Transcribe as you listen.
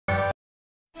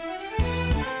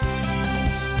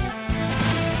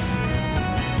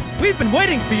We've been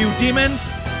waiting for you, demons!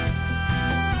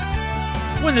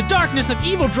 When the darkness of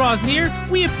evil draws near,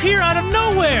 we appear out of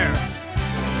nowhere!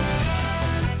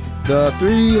 The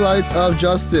three lights of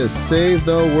justice save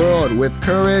the world with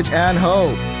courage and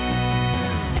hope.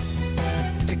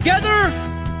 Together,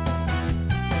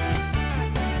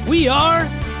 we are...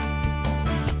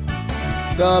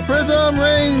 the Prism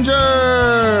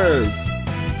Rangers!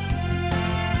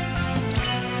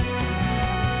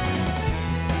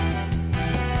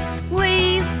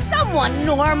 Please, someone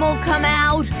normal come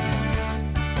out.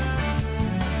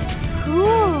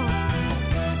 Cool.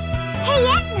 Hey,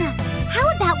 Etna, how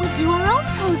about we do our own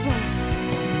poses?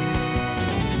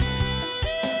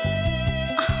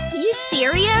 Oh, you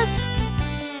serious?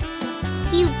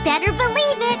 You better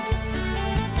believe it.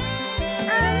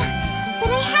 But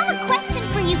I have a question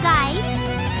for you guys.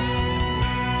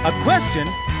 A question?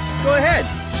 Go ahead,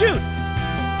 shoot!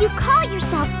 You call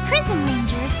yourselves Prism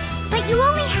Rangers, but you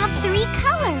only have 3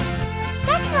 colors.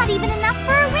 That's not even enough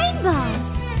for a rainbow.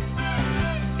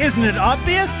 Isn't it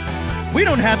obvious? We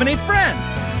don't have any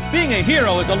friends. Being a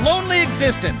hero is a lonely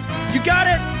existence. You got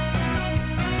it?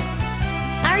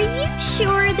 Are you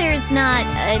sure there's not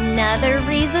another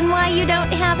reason why you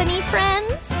don't have any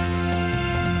friends?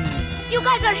 You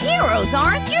guys are heroes,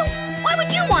 aren't you? Why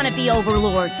would you want to be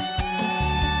overlords?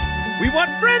 We want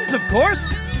friends, of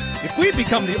course. If we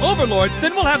become the overlords,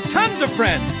 then we'll have tons of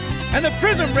friends. And the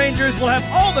Prism Rangers will have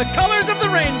all the colors of the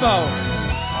rainbow.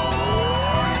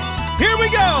 Here we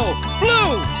go!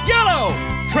 Blue, yellow,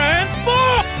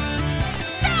 transform!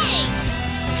 Bang!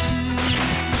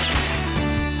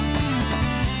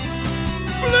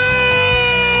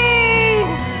 Blue!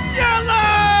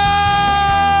 Yellow!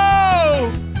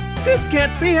 This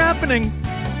can't be happening.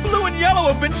 Blue and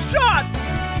yellow have been shot.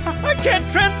 I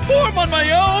can't transform on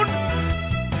my own.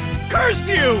 Curse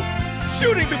you!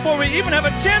 Shooting before we even have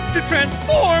a chance to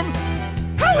transform?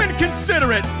 How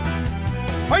inconsiderate!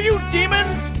 Are you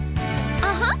demons?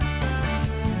 Uh-huh.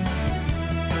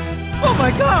 Oh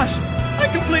my gosh! I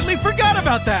completely forgot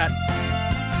about that!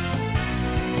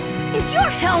 Is your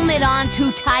helmet on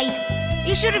too tight?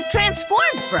 You should have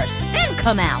transformed first, then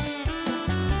come out.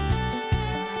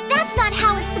 That's not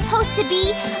how it's supposed to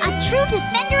be. A true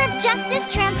defender of justice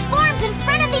transforms in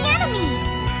front of the enemy.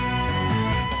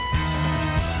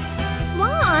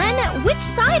 Swan, which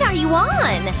side are you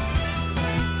on?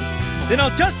 Then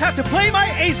I'll just have to play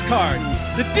my ace card.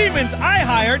 The demons I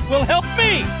hired will help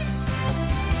me!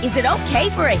 Is it okay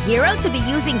for a hero to be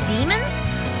using demons?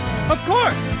 Of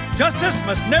course! Justice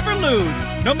must never lose,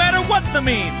 no matter what the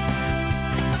means!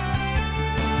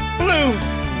 Blue,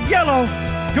 yellow,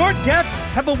 your deaths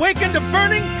have awakened a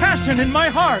burning passion in my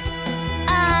heart!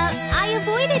 I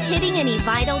avoided hitting any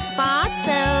vital spots,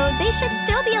 so they should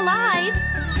still be alive.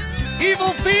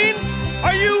 Evil fiends,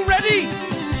 are you ready?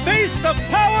 Face the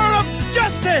power of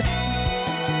justice!